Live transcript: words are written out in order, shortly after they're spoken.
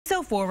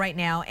6:04 right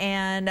now,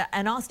 and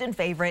an Austin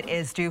favorite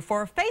is due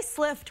for a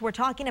facelift. We're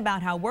talking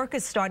about how work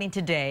is starting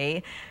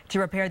today to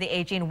repair the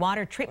aging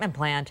water treatment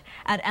plant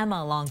at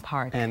Emma Long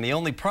Park. And the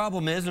only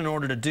problem is, in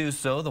order to do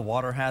so, the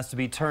water has to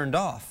be turned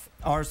off.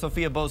 Our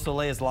Sophia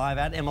Beausoleil is live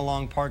at Emma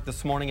Long Park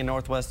this morning in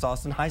Northwest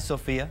Austin. Hi,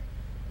 Sophia.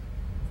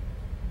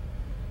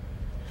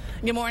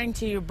 Good morning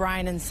to you,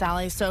 Brian and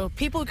Sally. So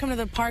people who come to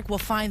the park will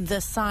find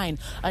this sign,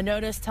 a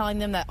notice telling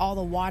them that all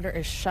the water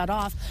is shut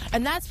off.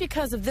 And that's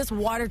because of this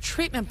water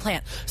treatment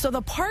plant. So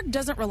the park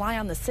doesn't rely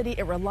on the city.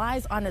 It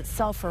relies on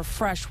itself for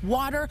fresh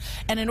water.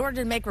 And in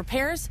order to make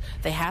repairs,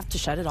 they have to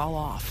shut it all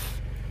off.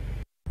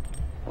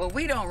 Well,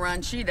 we don't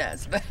run, she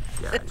does. But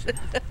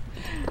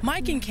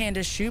Mike and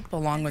Candace Shoup,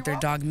 along with their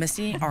dog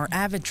Missy, are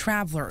avid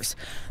travelers.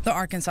 The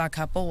Arkansas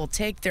couple will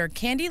take their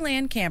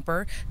Candyland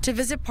camper to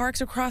visit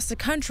parks across the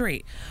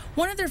country.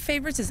 One of their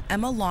favorites is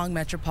Emma Long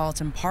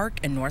Metropolitan Park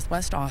in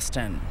Northwest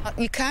Austin.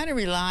 you kind of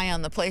rely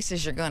on the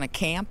places you're going to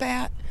camp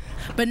at.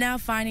 But now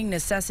finding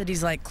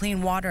necessities like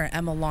clean water at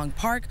Emma Long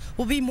Park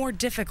will be more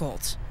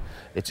difficult.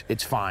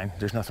 It's fine.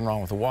 There's nothing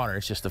wrong with the water.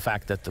 It's just the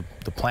fact that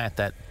the plant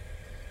that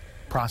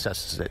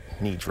processes it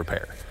needs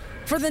repair.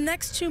 For the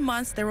next 2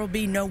 months, there will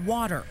be no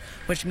water,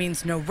 which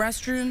means no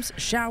restrooms,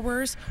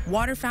 showers,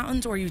 water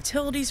fountains, or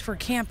utilities for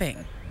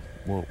camping.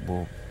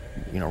 We'll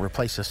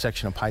replace a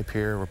section of pipe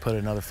here, or put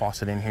another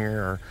faucet in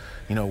here, or,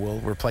 we'll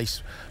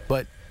replace,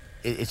 but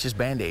it's just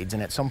Band-Aids,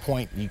 and at some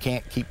point, you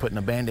can't keep putting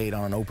a Band-Aid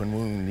on an open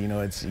wound.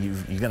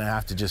 You're going to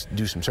have to just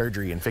do some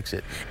surgery and fix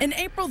it. In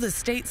April, the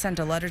state sent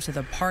a letter to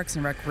the Parks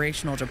and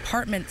Recreational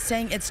Department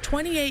saying its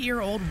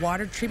 28-year-old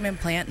water treatment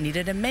plant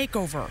needed a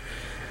makeover.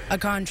 A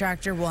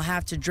contractor will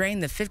have to drain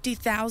the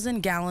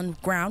 50,000-gallon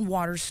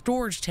groundwater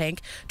storage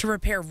tank to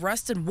repair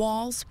rusted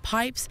walls,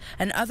 pipes,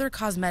 and other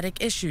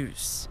cosmetic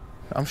issues.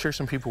 I'm sure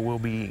some people will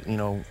be,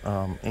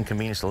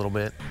 inconvenienced a little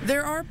bit.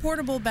 There are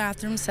portable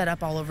bathrooms set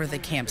up all over the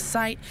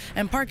campsite,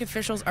 and park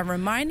officials are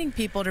reminding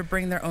people to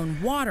bring their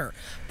own water,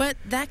 but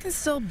that can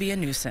still be a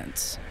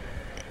nuisance.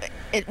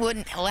 It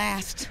wouldn't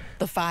last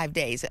the 5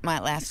 days. It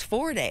might last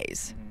 4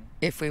 days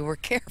if we were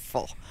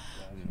careful.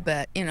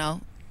 But,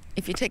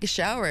 if you take a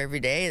shower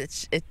every day,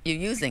 you're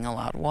using a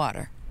lot of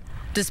water.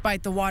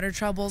 Despite the water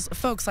troubles,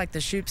 folks like the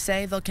Shoups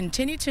say they'll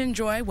continue to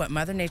enjoy what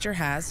Mother Nature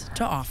has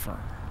to offer.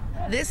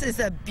 This is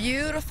a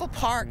beautiful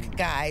park,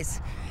 guys.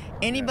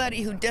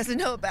 Anybody who doesn't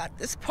know about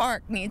this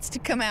park needs to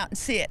come out and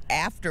see it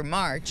after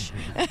March.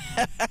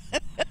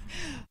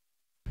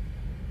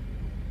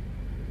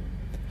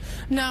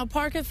 Now,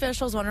 park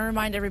officials want to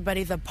remind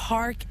everybody the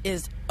park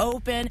is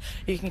open.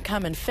 You can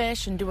come and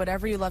fish and do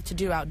whatever you love to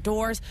do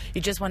outdoors. You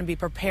just want to be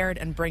prepared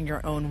and bring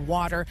your own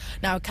water.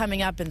 Now,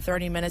 coming up in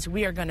 30 minutes,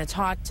 we are going to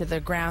talk to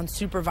the ground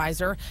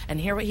supervisor and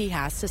hear what he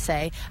has to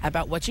say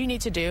about what you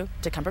need to do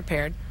to come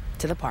prepared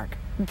to the park.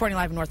 Reporting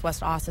live in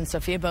Northwest Austin,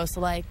 Sophia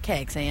Beausoleil,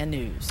 KXAN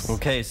News.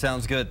 Okay,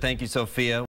 sounds good. Thank you, Sophia.